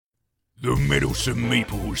The Meddlesome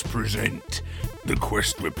Meeples present the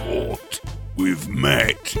Quest Report with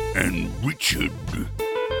Matt and Richard.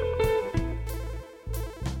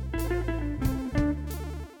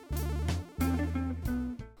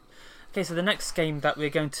 Okay, so the next game that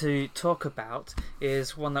we're going to talk about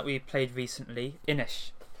is one that we played recently,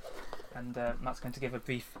 Inish. And Matt's going to give a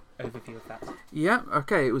brief overview of that. Yeah,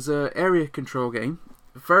 okay, it was an area control game.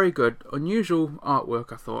 Very good. Unusual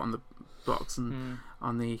artwork, I thought, on the box and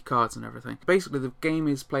on the cards and everything. Basically, the game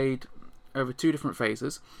is played over two different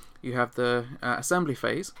phases. You have the assembly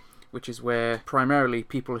phase, which is where primarily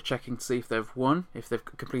people are checking to see if they've won, if they've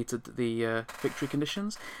completed the victory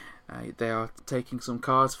conditions. They are taking some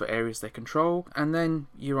cards for areas they control, and then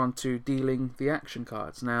you're on to dealing the action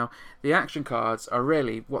cards. Now, the action cards are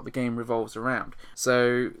really what the game revolves around.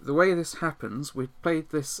 So, the way this happens, we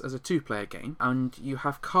played this as a two-player game, and you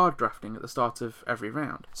have card drafting at the start of every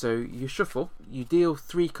round. So, you shuffle, you deal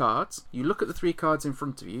 3 cards, you look at the 3 cards in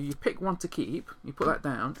front of you, you pick one to keep, you put that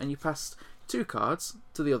down, and you pass 2 cards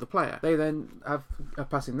to the other player. They then are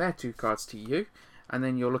passing their 2 cards to you, and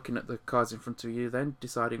then you're looking at the cards in front of you, then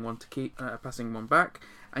deciding one to keep, passing one back,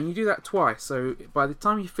 and you do that twice. So by the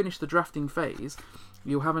time you finish the drafting phase,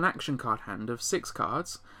 you'll have an action card hand of 6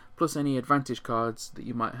 cards, plus any advantage cards that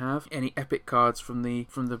you might have, any epic cards from the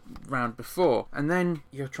round before, and then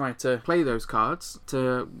you're trying to play those cards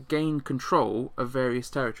to gain control of various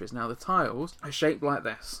territories. Now the tiles are shaped like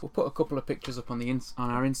this. We'll put a couple of pictures up on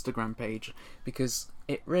our Instagram page because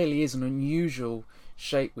it really is an unusual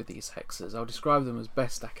shape with these hexes. I'll describe them as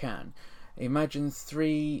best I can. Imagine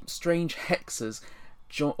 3 strange hexes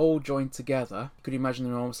all joined together. You could imagine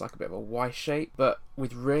them almost like a bit of a Y shape, but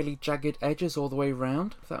with really jagged edges all the way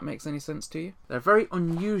around, if that makes any sense to you. They're a very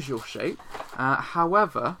unusual shape.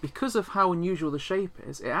 However, because of how unusual the shape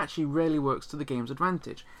is, it actually really works to the game's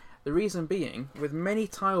advantage. The reason being, with many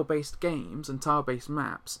tile-based games and tile-based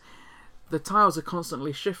maps, the tiles are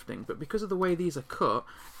constantly shifting, but because of the way these are cut,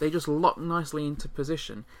 they just lock nicely into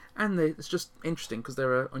position, and it's just interesting because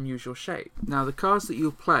they're an unusual shape. Now, the cards that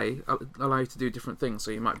you'll play allow you to do different things,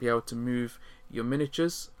 so you might be able to move your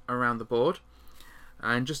miniatures around the board,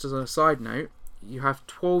 and just as a side note, you have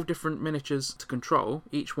 12 different miniatures to control.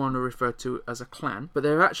 Each one are referred to as a clan, but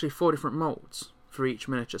there are actually 4 different molds for each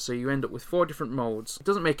miniature, so you end up with 4 different molds. It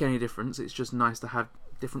doesn't make any difference, it's just nice to have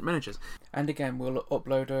different miniatures. And again, we'll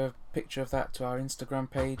upload a picture of that to our Instagram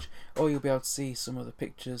page, or you'll be able to see some of the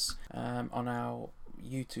pictures on our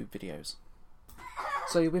YouTube videos.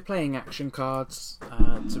 So you'll be playing action cards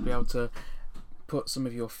to be able to put some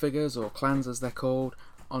of your figures, or clans as they're called,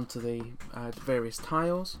 onto the various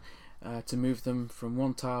tiles to move them from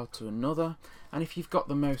one tile to another. And if you've got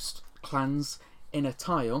the most clans in a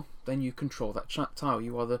tile, then you control that tile.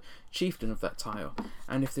 You are the chieftain of that tile.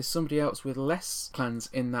 And if there's somebody else with less clans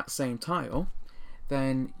in that same tile,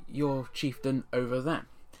 then you're chieftain over them.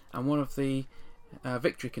 And one of the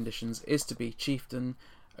victory conditions is to be chieftain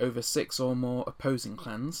over 6 or more opposing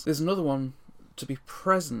clans. There's another one to be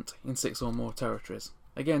present in 6 or more territories.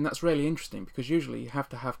 Again, that's really interesting because usually you have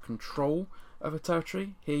to have control of a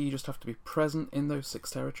territory. Here you just have to be present in those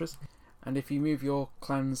 6 territories. And if you move your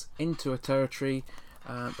clans into a territory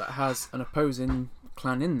that has an opposing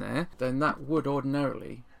clan in there, then that would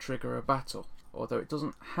ordinarily trigger a battle, although it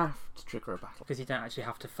doesn't have to trigger a battle. Because you don't actually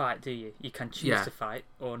have to fight, do you? You can choose to fight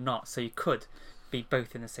or not, so you could be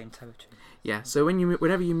both in the same territory. Yeah, so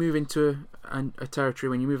whenever you move into a territory,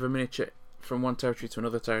 when you move a miniature from one territory to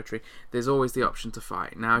another territory, there's always the option to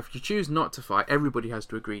fight. Now, if you choose not to fight, everybody has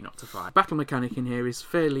to agree not to fight. Battle mechanic in here is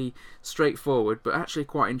fairly straightforward, but actually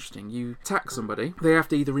quite interesting. You attack somebody, they have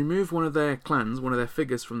to either remove one of their clans, one of their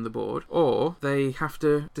figures from the board, or they have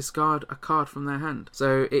to discard a card from their hand.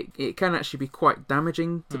 So it can actually be quite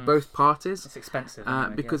damaging to both parties. It's expensive.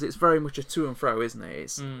 Because it's very much a to and fro, isn't it?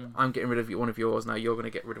 It's I'm getting rid of one of yours, now you're going to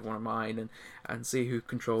get rid of one of mine, and see who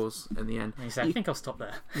controls in the end. And you say, I think I'll stop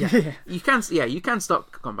there. Yeah, you can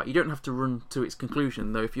stop combat. You don't have to run to its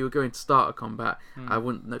conclusion, though. If you were going to start a combat, I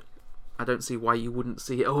don't see why you wouldn't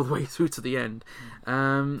see it all the way through to the end.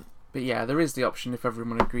 But yeah, there is the option if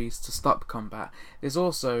everyone agrees to stop combat. There's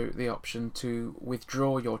also the option to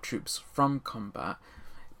withdraw your troops from combat,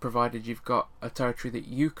 provided you've got a territory that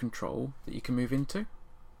you control that you can move into.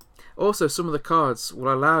 Also, some of the cards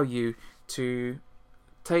will allow you to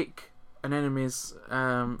take an enemy's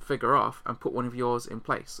figure off and put one of yours in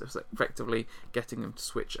place, so effectively getting them to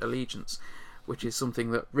switch allegiance, which is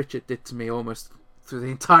something that Richard did to me almost through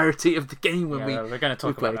the entirety of the game when we're going to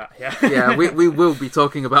talk about that. Yeah, we will be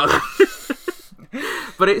talking about that.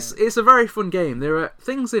 But it's a very fun game. There are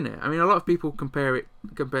things in it. I mean, a lot of people compared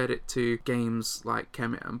it to games like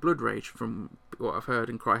Kemet and Blood Rage from what I've heard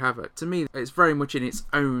in Cry Havoc. To me, it's very much in its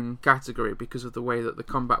own category because of the way that the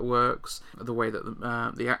combat works, the way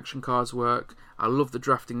that the action cards work. I love the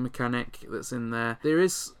drafting mechanic that's in there. There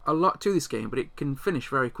is a lot to this game, but it can finish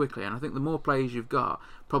very quickly, and I think the more players you've got,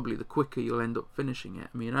 probably the quicker you'll end up finishing it.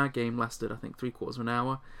 I mean, our game lasted, I think, 3/4 of an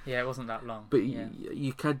hour. Yeah, it wasn't that long. But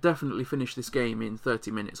you can definitely finish this game in 30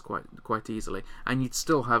 minutes quite easily, and you'd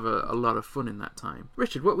still have a lot of fun in that time.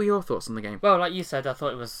 Richard, what were your thoughts on the game? Well, like you said, I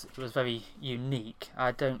thought it was very unique.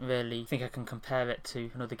 I don't really think I can compare it to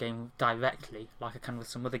another game directly, like I can with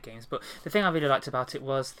some other games. But the thing I really liked about it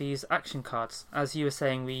was these action cards. As you were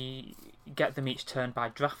saying, we get them each turn by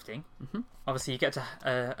drafting. Mm-hmm. Obviously, you get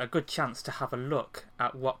a good chance to have a look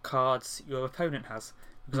at what cards your opponent has,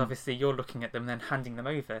 because obviously you're looking at them and then handing them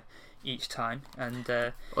over each time.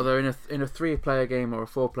 And although in a 3-player game or a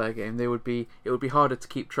 4-player game, it would be harder to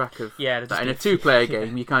keep track of. Yeah, that. In a 2-player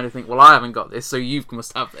game, you kind of think, well, I haven't got this, so you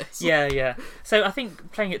must have this. Yeah. So I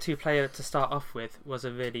think playing it 2-player to start off with was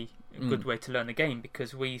a really good way to learn the game,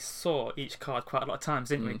 because we saw each card quite a lot of times,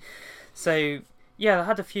 didn't we? So yeah, I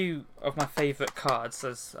had a few of my favourite cards,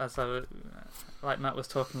 as like Matt was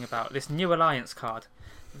talking about. This New Alliance card,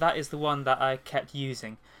 that is the one that I kept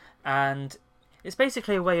using, and it's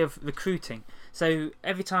basically a way of recruiting. So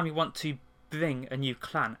every time you want to bring a new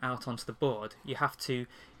clan out onto the board, you have to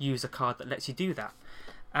use a card that lets you do that.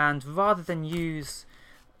 And rather than use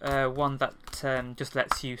one that just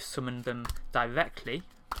lets you summon them directly,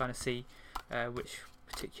 I'm trying to see which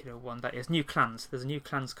particular one that is. New clans. There's a new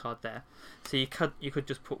clans card there, so you could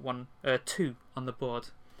just put 2 on the board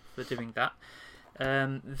for doing that.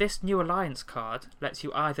 This New Alliance card lets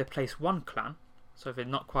you either place 1 clan, so they're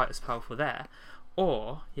not quite as powerful there,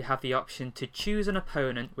 or you have the option to choose an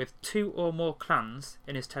opponent with 2 or more clans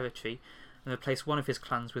in his territory and replace one of his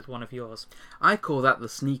clans with one of yours. I call that the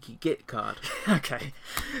sneaky git card. Okay,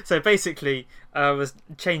 so basically I was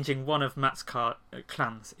changing one of Matt's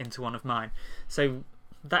clans into one of mine, so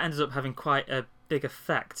that ended up having quite a big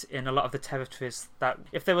effect in a lot of the territories. That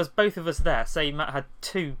if there was both of us there, say Matt had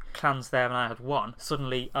 2 clans there and I had 1,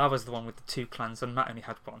 suddenly I was the one with the 2 clans and Matt only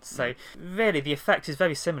had 1. So really the effect is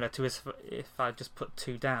very similar to if I just put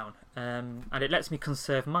 2 down, and it lets me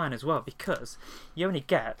conserve mine as well, because you only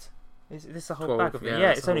get, is this a whole 12, bag of them?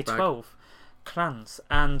 Yeah, it's only 12 clans.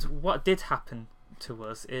 And what did happen to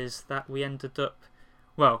us is that we ended up,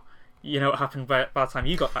 well, you know what happened by the time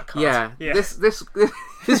you got that card. Yeah. This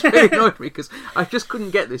really annoyed me, because I just couldn't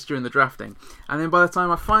get this during the drafting, and then by the time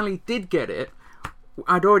I finally did get it,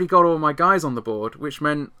 I'd already got all my guys on the board, which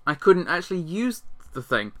meant I couldn't actually use the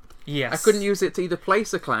thing. Yes. I couldn't use it to either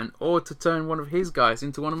place a clan or to turn one of his guys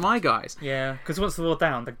into one of my guys. Yeah, because once they're all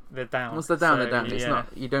down, they're down. Once they're down, so, they're down. It's yeah.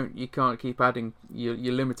 not. You can't keep adding.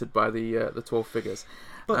 You're limited by the 12 figures.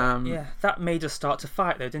 But yeah, that made us start to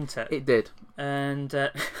fight, though, didn't it? It did. And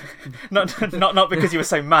not because you were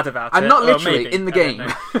so mad about it. And not literally, maybe, in the game.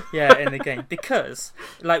 Yeah, in the game, because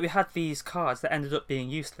like we had these cards that ended up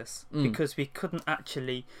being useless because we couldn't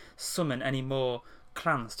actually summon any more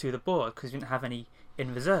clans to the board because we didn't have any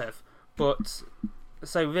in reserve. But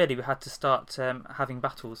so really we had to start having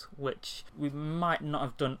battles, which we might not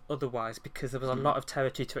have done otherwise, because there was a lot of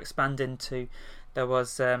territory to expand into. There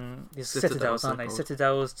was these citadels, aren't they?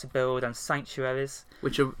 Citadels to build, and sanctuaries.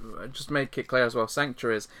 Which are, just make it clear as well,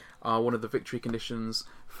 sanctuaries are one of the victory conditions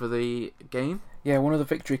for the game. Yeah, one of the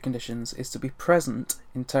victory conditions is to be present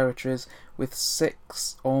in territories with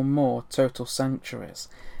 6 or more total sanctuaries.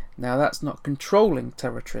 Now that's not controlling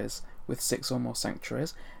territories with 6 or more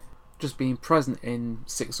sanctuaries, just being present in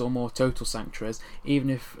 6 or more total sanctuaries, even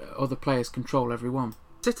if other players control every one.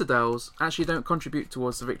 Citadels actually don't contribute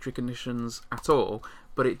towards the victory conditions at all,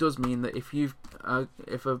 but it does mean that if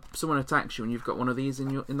someone attacks you and you've got one of these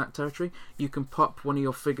in that territory, you can pop one of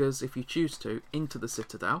your figures, if you choose to, into the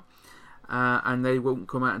citadel, and they won't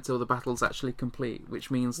come out until the battle's actually complete,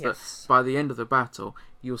 which means that by the end of the battle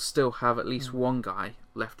you'll still have at least one guy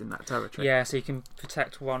left in that territory. Yeah, so you can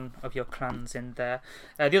protect one of your clans in there.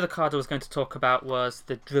 The other card I was going to talk about was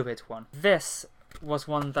the Druid one. This was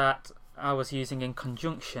one that I was using in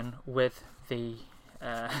conjunction with the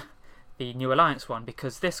New Alliance one,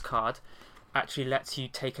 because this card actually lets you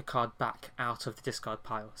take a card back out of the discard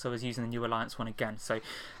pile. So I was using the New Alliance one again. So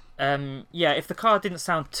yeah, if the card didn't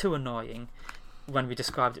sound too annoying, when we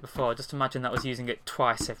described it before. Just imagine that was using it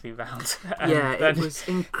twice every round. Yeah, it was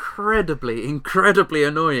incredibly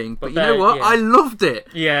annoying. But you know what? Yeah. I loved it.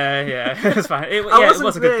 Yeah, it was fine. It I wasn't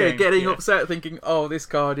was a good game. getting upset thinking, oh, this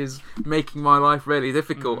card is making my life really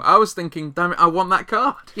difficult. Mm. I was thinking, damn it, I want that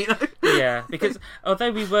card, you know? Yeah, because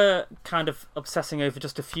although we were kind of obsessing over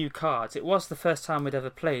just a few cards, it was the first time we'd ever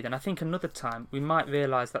played, and I think another time we might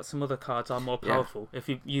realise that some other cards are more powerful if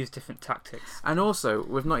you use different tactics. And also,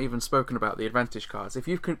 we've not even spoken about the advantage cards. If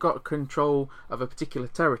you've got control of a particular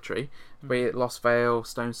territory, be it Lost Vale,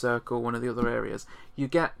 Stone Circle, one of the other areas, you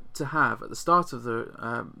get to have, at the start of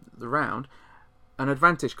the round, an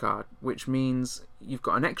advantage card, which means you've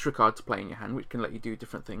got an extra card to play in your hand, which can let you do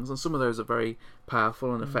different things, and some of those are very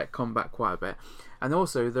powerful and affect combat quite a bit. And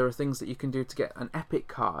also, there are things that you can do to get an epic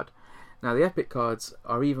card. Now, the epic cards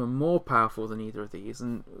are even more powerful than either of these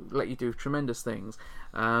and let you do tremendous things.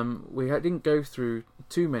 We didn't go through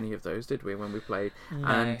too many of those, did we, when we played? No.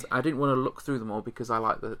 And I didn't want to look through them all because I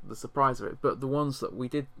like the surprise of it. But the ones that we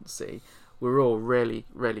did see were all really,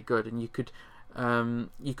 really good, and you could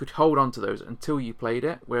hold on to those until you played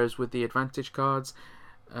it. Whereas with the advantage cards,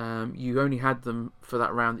 you only had them for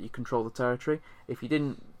that round that you control the territory. If you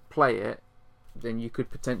didn't play it, then you could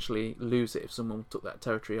potentially lose it if someone took that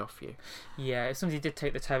territory off you. Yeah, if somebody did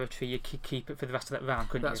take the territory, you could keep it for the rest of that round,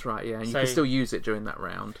 couldn't you? That's right, yeah, and you can still use it during that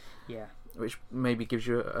round. Yeah. Which maybe gives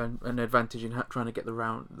you an advantage in trying to get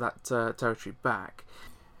that territory back.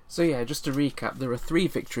 So yeah, just to recap, there are 3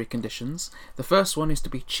 victory conditions. The first one is to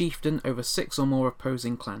be chieftain over 6 or more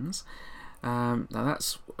opposing clans. Now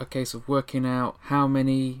that's a case of working out how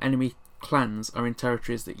many enemy clans are in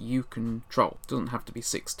territories that you control. It doesn't have to be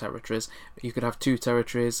 6 territories. You could have 2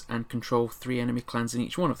 territories and control 3 enemy clans in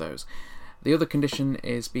each one of those. The other condition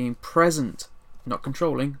is being present, not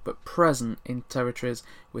controlling, but present in territories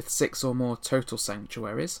with 6 or more total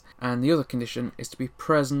sanctuaries. And the other condition is to be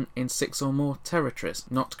present in 6 or more territories,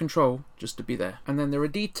 not to control, just to be there. And then there are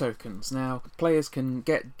deed tokens. Now, players can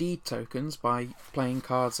get deed tokens by playing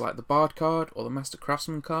cards like the Bard card or the Master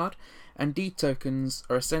Craftsman card. And deed tokens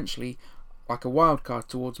are essentially like a wild card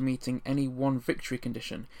towards meeting any one victory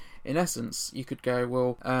condition. In essence, you could go,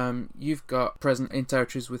 well, you've got present in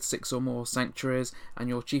territories with 6 or more sanctuaries, and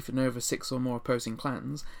you're chieftain over 6 or more opposing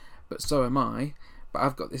clans, but so am I. But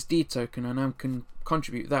I've got this deed token, and I can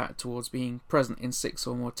contribute that towards being present in 6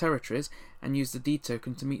 or more territories, and use the deed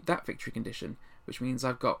token to meet that victory condition, which means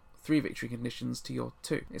I've got 3 victory conditions to your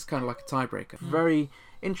 2. It's kind of like a tiebreaker. Very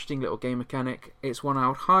interesting little game mechanic. It's one I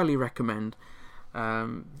would highly recommend.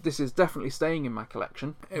 This is definitely staying in my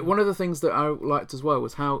collection. One of the things that I liked as well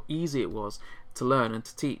was how easy it was to learn and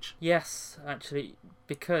to teach. Yes, actually,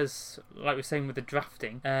 because, like we were saying with the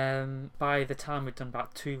drafting, by the time we'd done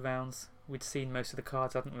about 2 rounds, we'd seen most of the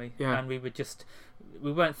cards, hadn't we? Yeah. And we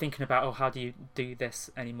weren't thinking about, how do you do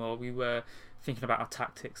this anymore. We were thinking about our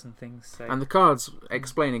tactics and things. So. And the cards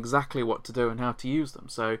explain exactly what to do and how to use them.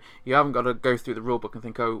 So you haven't got to go through the rulebook and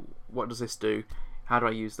think, oh, what does this do? How do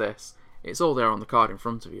I use this? It's all there on the card in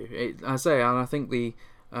front of you. I think the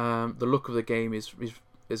look of the game is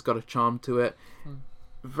got a charm to it.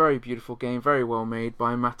 Very beautiful game, very well made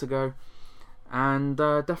by Matagot, and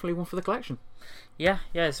definitely one for the collection. Yeah,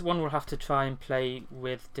 it's one we'll have to try and play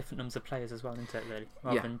with different numbers of players as well, isn't it, really?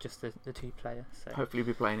 Rather than just the 2-player. So. Hopefully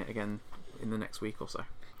we'll be playing it again in the next week or so.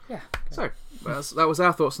 Yeah. So, that was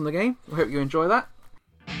our thoughts on the game. I hope you enjoy that.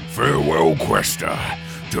 Farewell, Quester.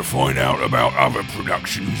 To find out about other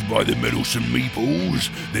productions by the Middleton Meeples,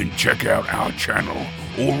 then check out our channel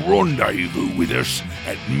or rendezvous with us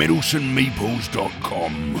at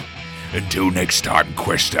middletonmeeples.com. Until next time,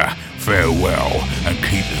 Quester, farewell and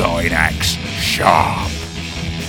keep thine axe sharp.